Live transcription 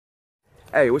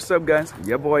Hey, what's up, guys?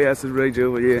 Your boy Acid Rage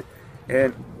over here,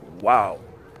 and wow,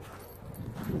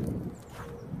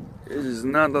 this is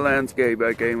not the landscape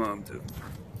I came home to.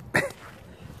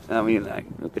 I mean, like,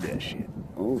 look at that shit.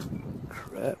 Holy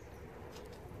crap!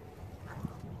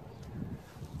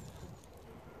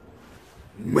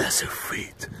 Massive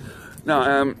feet. Now,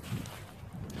 I'm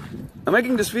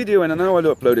making this video, and I know I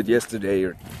uploaded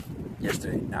yesterday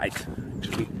night,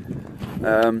 actually.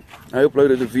 I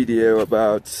uploaded a video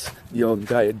about the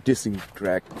entire dissing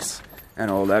tracks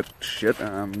and all that shit.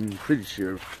 I'm pretty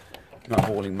sure I'm not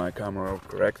holding my camera up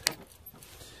correct.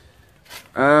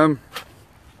 But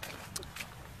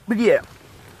yeah,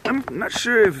 I'm not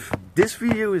sure if this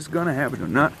video is gonna happen or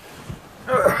not.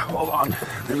 Hold on,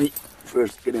 let me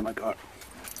first get in my car.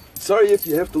 Sorry if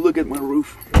you have to look at my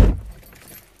roof.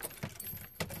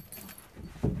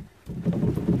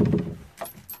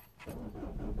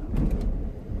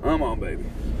 Come on, baby.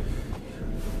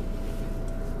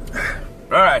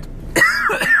 Alright.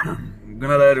 I'm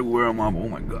gonna let it warm up. Oh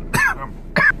my god.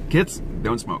 Kids,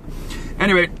 don't smoke.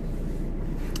 Anyway.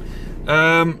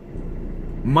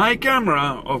 My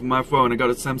camera of my phone, I got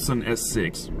a Samsung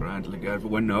S6, right? Like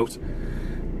everyone knows.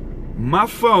 My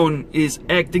phone is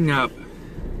acting up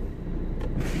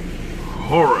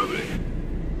horribly.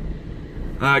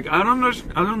 Like, I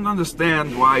don't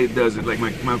understand why it does it. Like, my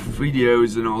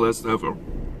videos and all that stuff are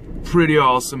pretty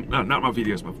awesome. No, not my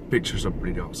videos, my pictures are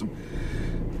pretty awesome.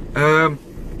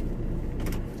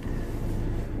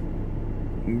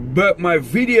 But my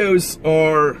videos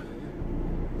are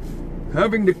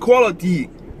having the quality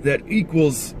that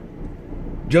equals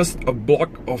just a block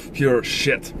of pure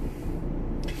shit.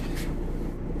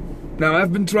 Now,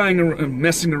 I've been trying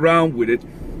messing around with it,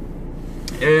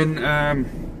 and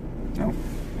oh,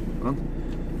 well,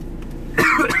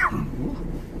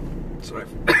 sorry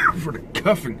for the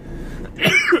coughing.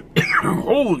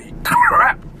 Holy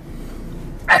crap!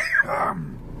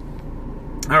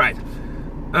 All right.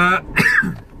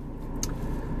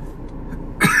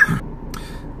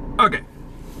 Okay.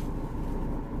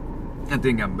 I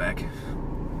think I'm back.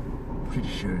 Pretty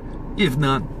sure. If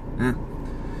not,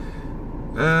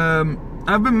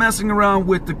 I've been messing around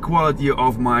with the quality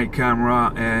of my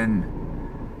camera, and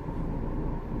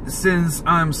since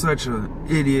I'm such an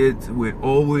idiot with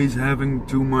always having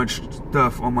too much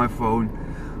stuff on my phone,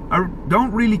 I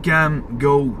don't really can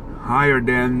go higher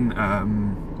than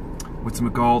what's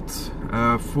it called,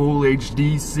 full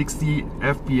HD 60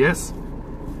 FPS.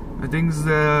 I think it's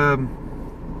the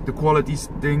quality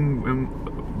thing,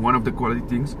 one of the quality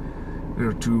things. There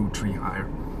are 2, 3 higher.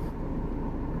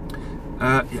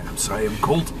 Yeah, I'm sorry, I'm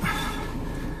cold.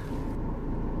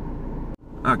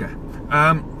 Okay.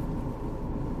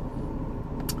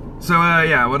 So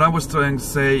yeah, what I was trying to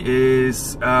say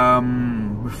is,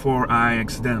 before I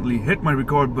accidentally hit my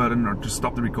record button or to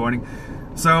stop the recording.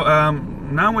 So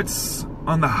now it's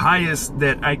on the highest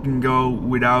that I can go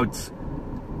without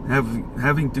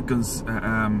having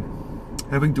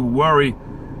to worry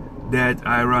that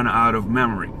I run out of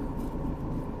memory.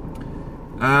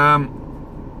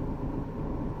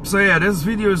 So yeah, this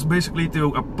video is basically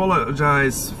to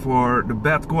apologize for the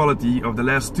bad quality of the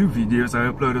last 2 videos I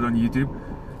uploaded on YouTube.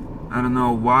 I don't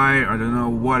know why, I don't know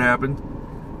what happened,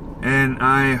 and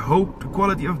I hope the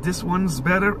quality of this one's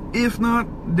better. If not,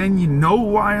 then you know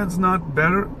why it's not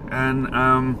better, and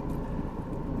I'm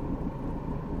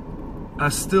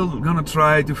still gonna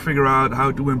try to figure out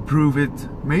how to improve it.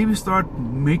 Maybe start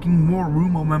making more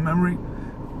room on my memory.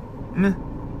 I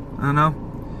don't know.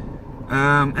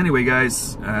 Anyway,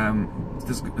 guys,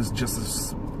 this is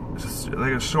just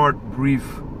like a short, brief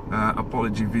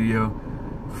apology video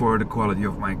for the quality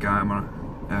of my camera.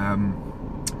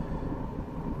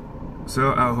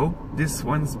 So I hope this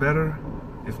one's better.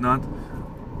 If not,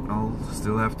 I'll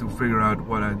still have to figure out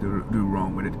what I do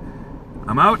wrong with it.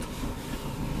 I'm out.